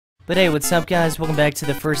But hey, what's up guys? Welcome back to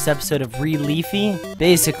the first episode of Leafy.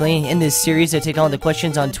 Basically, in this series I take all the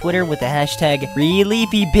questions on Twitter with the hashtag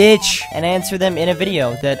Leafy bitch and answer them in a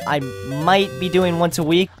video that I might be doing once a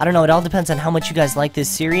week. I don't know, it all depends on how much you guys like this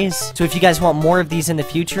series. So if you guys want more of these in the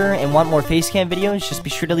future and want more FaceCam videos, just be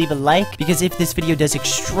sure to leave a like, because if this video does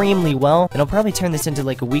extremely well, then I'll probably turn this into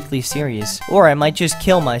like a weekly series. Or I might just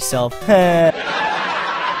kill myself.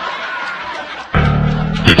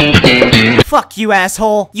 Fuck you,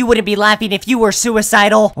 asshole! You wouldn't be laughing if you were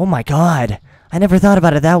suicidal! Oh my god, I never thought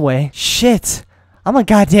about it that way. Shit, I'm a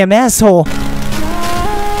goddamn asshole!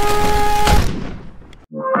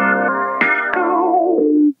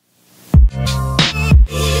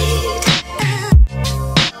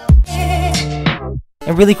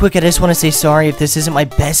 And really quick, I just want to say sorry if this isn't my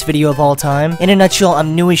best video of all time. In a nutshell,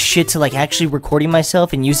 I'm new as shit to like actually recording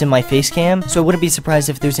myself and using my FaceCam, so I wouldn't be surprised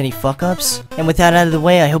if there's any fuck-ups. And with that out of the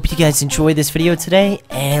way, I hope you guys enjoy this video today,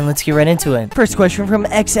 and let's get right into it. First question from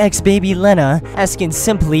XX Baby asking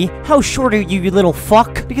simply, how short are you little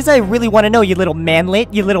fuck? Because I really want to know, you little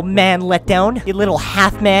manlet, you little man letdown, you little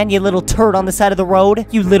half man, you little turd on the side of the road,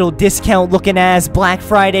 you little discount looking ass, Black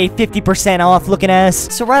Friday 50% off looking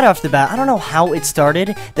ass. So right off the bat, I don't know how it started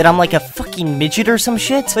that I'm like a fucking midget or some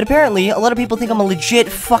shit, but apparently a lot of people think I'm a legit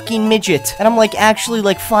fucking midget, and I'm like actually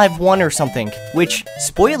like 5'1" or something, which,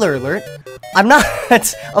 spoiler alert, I'm not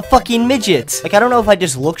a fucking midget. Like, I don't know if I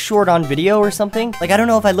just look short on video or something. Like, I don't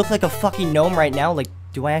know if I look like a fucking gnome right now. Like,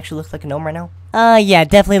 do I actually look like a gnome right now? Yeah,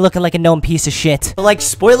 definitely looking like a gnome piece of shit. But like,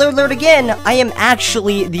 spoiler alert again, I am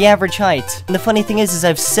actually the average height. And the funny thing is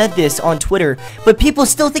I've said this on Twitter, but people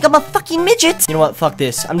still think I'm a fucking midget. You know what, fuck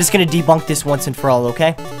this. I'm just gonna debunk this once and for all,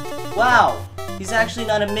 okay? Wow, he's actually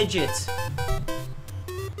not a midget.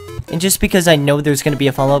 And just because I know there's gonna be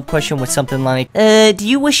a follow-up question with something like, do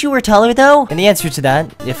you wish you were taller though? And the answer to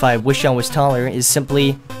that, if I wish I was taller, is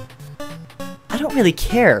simply, I don't really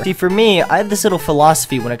care. See, for me, I have this little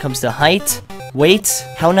philosophy when it comes to height, weight,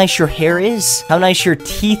 how nice your hair is, how nice your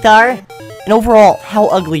teeth are, and overall, how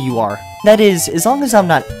ugly you are. That is, as long as I'm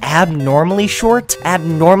not abnormally short,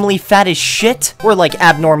 abnormally fat as shit, or like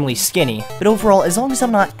abnormally skinny, but overall, as long as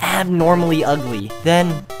I'm not abnormally ugly,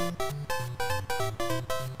 then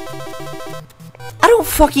I don't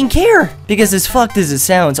fucking care! Because as fucked as it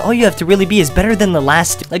sounds, all you have to really be is better than the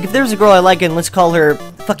last. Like, if there's a girl I like and let's call her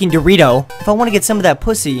fucking Dorito, if I want to get some of that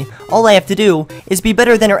pussy, all I have to do is be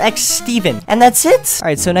better than her ex Steven, and that's it!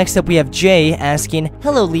 Alright, so next up we have Jay asking,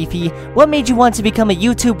 hello Leafy, what made you want to become a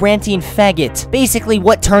YouTube ranting faggot? Basically,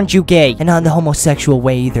 what turned you gay? And not in the homosexual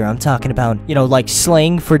way either, I'm talking about, you know, like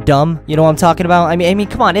slang for dumb, you know what I'm talking about? I mean,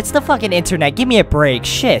 come on, it's the fucking internet, give me a break,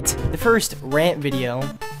 shit! The first rant video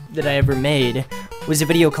that I ever made was a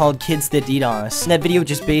video called Kids That DDoS. And that video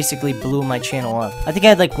just basically blew my channel up. I think I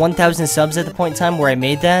had like 1,000 subs at the point in time where I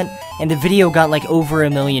made that, and the video got like over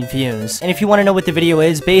 1 million views. And if you want to know what the video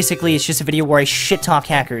is, basically it's just a video where I shit talk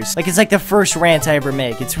hackers. Like, it's like the first rant I ever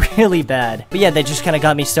make. It's really bad. But yeah, that just kind of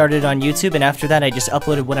got me started on YouTube, and after that I just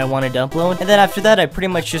uploaded what I wanted to upload. And then after that I pretty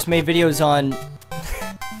much just made videos on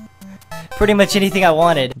pretty much anything I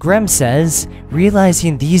wanted. Grem says,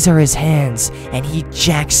 realizing these are his hands, and he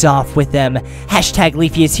jacks off with them. Hashtag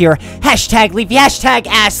Leafy is here. Hashtag Leafy. Hashtag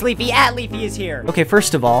ass Leafy. At Leafy is here. Okay,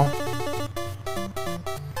 first of all,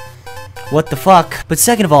 what the fuck? But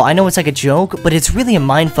second of all, I know it's like a joke, but it's really a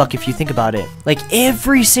mindfuck if you think about it. Like,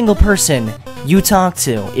 every single person you talk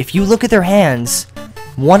to, if you look at their hands,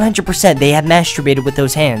 100% they have masturbated with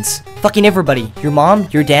those hands. Fucking everybody. Your mom,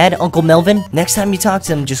 your dad, Uncle Melvin. Next time you talk to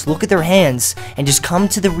them, just look at their hands and just come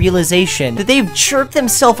to the realization that they've jerked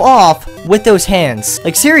themselves off with those hands.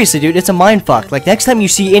 Like, seriously, dude, it's a mindfuck. Like, next time you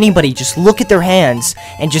see anybody, just look at their hands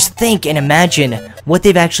and just think and imagine what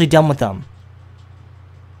they've actually done with them.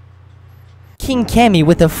 King Cammy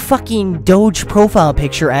with a fucking Doge profile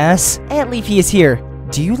picture ass. Aunt Leafy is here.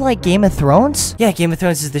 Do you like Game of Thrones? Yeah, Game of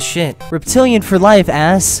Thrones is the shit. Reptilian for life,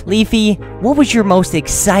 ass. Leafy, what was your most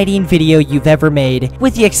exciting video you've ever made?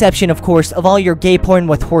 With the exception, of course, of all your gay porn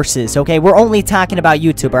with horses, okay? We're only talking about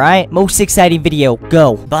YouTube, alright? Most exciting video,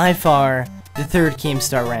 go. By far, the third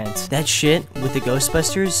Keemstar rant. That shit with the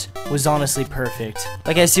Ghostbusters was honestly perfect.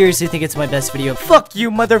 Like, I seriously think it's my best video. Fuck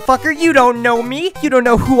you, motherfucker. You don't know me. You don't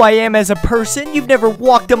know who I am as a person. You've never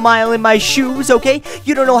walked a mile in my shoes, okay?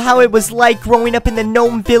 You don't know how it was like growing up in the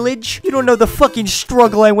gnome village. You don't know the fucking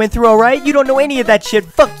struggle I went through, alright? You don't know any of that shit.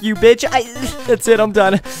 Fuck you, bitch. That's it. I'm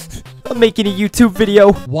done. I'm making a YouTube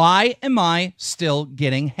video. Why am I still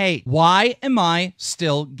getting hate? Why am I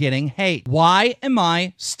still getting hate? Why am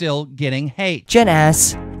I still getting hate? Jen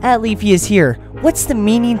asks, At Leafy is here. What's the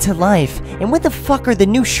meaning to life? And when the fuck are the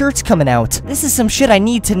new shirts coming out? This is some shit I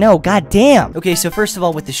need to know, god damn. Okay, so first of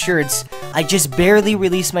all with the shirts, I just barely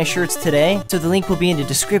released my shirts today, so the link will be in the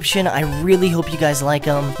description. I really hope you guys like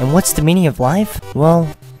them. And what's the meaning of life?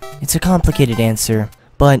 Well, it's a complicated answer,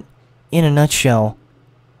 but in a nutshell,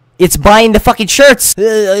 it's buying the fucking shirts!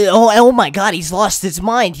 Oh my god, he's lost his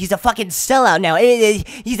mind. He's a fucking sellout now.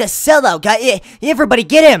 He's a sellout, guy. Everybody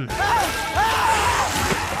get him!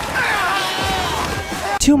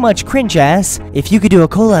 Too much cringe ass. If you could do a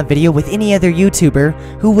collab video with any other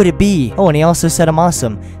YouTuber, who would it be? Oh, and he also said I'm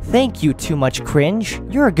awesome. Thank you, Too Much Cringe.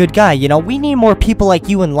 You're a good guy, you know, we need more people like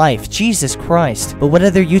you in life. Jesus Christ. But what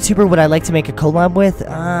other YouTuber would I like to make a collab with?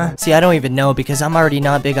 See, I don't even know because I'm already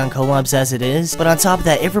not big on collabs as it is. But on top of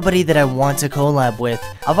that, everybody that I want to collab with,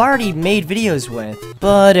 I've already made videos with.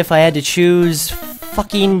 But if I had to choose,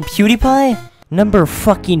 fucking PewDiePie? Number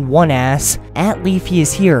fucking 1 ass, at Leafy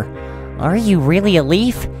is here. Are you really a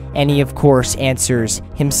leaf? And he of course answers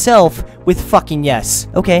himself with fucking yes.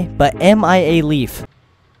 Okay, but am I a leaf?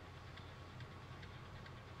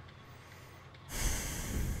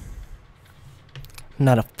 I'm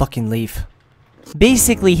not a fucking leaf.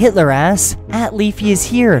 Basically Hitler ass, at Leafy is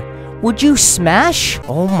here. Would you smash?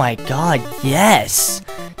 Oh my god, yes.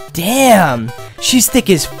 Damn, she's thick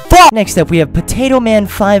as fuck. Next up we have Potato Man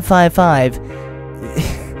 555.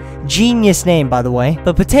 Genius name, by the way.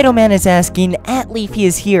 But Potato Man is asking, at Leafy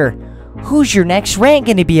is here. Who's your next rant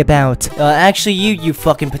gonna be about? Actually you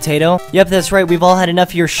fucking potato. Yep, that's right, we've all had enough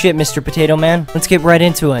of your shit, Mr. Potato Man. Let's get right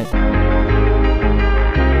into it.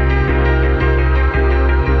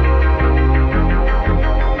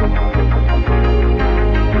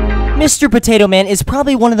 Mr. Potato Man is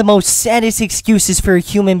probably one of the most saddest excuses for a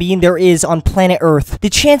human being there is on planet Earth. The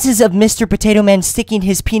chances of Mr. Potato Man sticking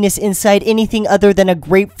his penis inside anything other than a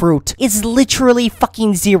grapefruit is literally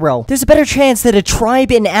fucking zero. There's a better chance that a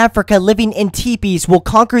tribe in Africa living in teepees will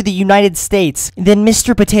conquer the United States than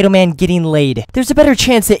Mr. Potato Man getting laid. There's a better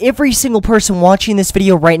chance that every single person watching this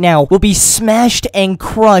video right now will be smashed and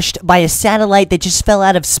crushed by a satellite that just fell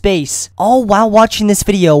out of space, all while watching this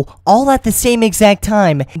video, all at the same exact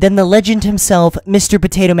time, than the legend himself, Mr.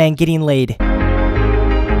 Potato Man getting laid.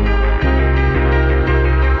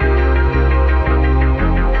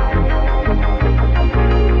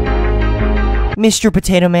 Mr.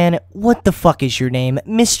 Potato Man, what the fuck is your name?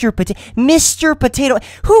 Mr. Potato...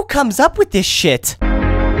 Who comes up with this shit?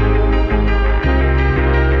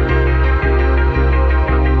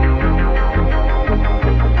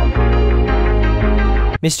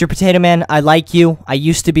 Mr. Potato Man, I like you. I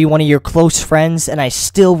used to be one of your close friends, and I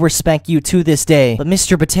still respect you to this day. But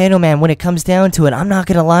Mr. Potato Man, when it comes down to it, I'm not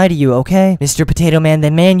gonna lie to you, okay? Mr. Potato Man,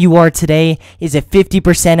 the man you are today is a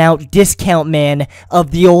 50% out discount man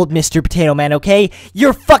of the old Mr. Potato Man, okay?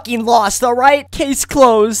 You're fucking lost, alright? Case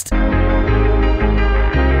closed. No,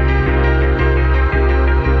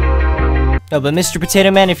 but Mr.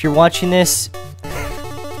 Potato Man, if you're watching this...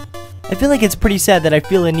 I feel like it's pretty sad that I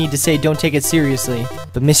feel a need to say don't take it seriously.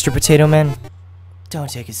 But Mr. Potato Man, don't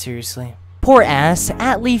take it seriously. Poor ass,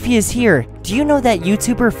 at Leafy is here. Do you know that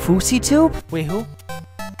YouTuber FACECAM? Wait, who?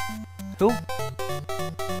 Who?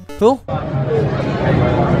 Who?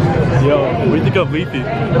 Yo, what do you think of Leafy?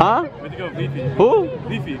 Huh? What do you think of Leafy? Who?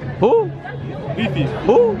 Leafy. Who? Leafy.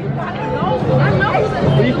 Who?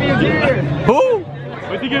 Leafy is here. Who?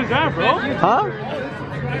 What do you think of that, bro? Huh?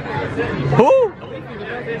 Who?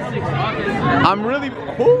 I'm really...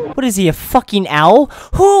 Who? What is he, a fucking owl?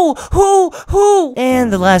 Who?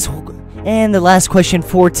 And the last question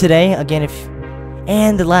for today, again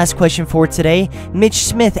the last question for today, Mitch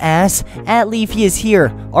Smith asks, at Leafy is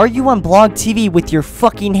here. Are you on Blog TV with your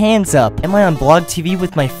fucking hands up? Am I on Blog TV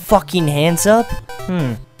with my fucking hands up?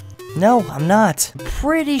 No, I'm not.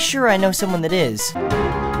 Pretty sure I know someone that is.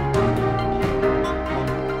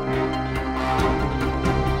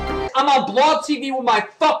 I'm on Blog TV with my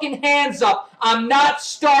fucking hands up. I'm not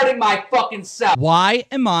starting my fucking self. Why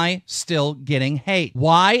am I still getting hate?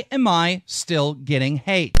 Why am I still getting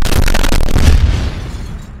hate?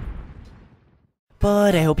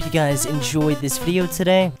 But I hope you guys enjoyed this video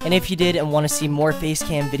today. And if you did and want to see more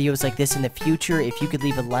FaceCam videos like this in the future, if you could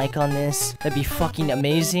leave a like on this, that'd be fucking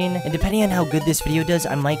amazing. And depending on how good this video does,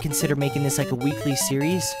 I might consider making this like a weekly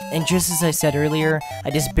series. And just as I said earlier,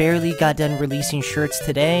 I just barely got done releasing shirts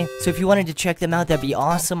today. So if you wanted to check them out, that'd be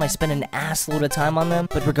awesome. I spent an assload of time on them.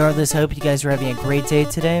 But regardless, I hope you guys are having a great day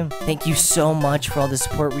today. Thank you so much for all the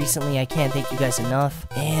support recently. I can't thank you guys enough.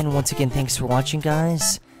 And once again, thanks for watching,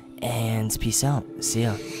 guys. And peace out. See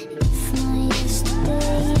ya.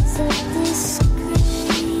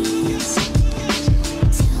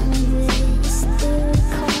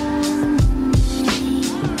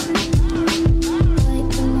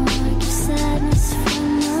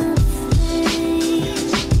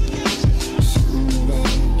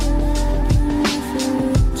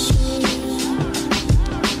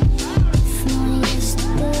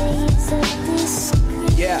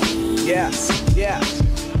 Yeah, yeah.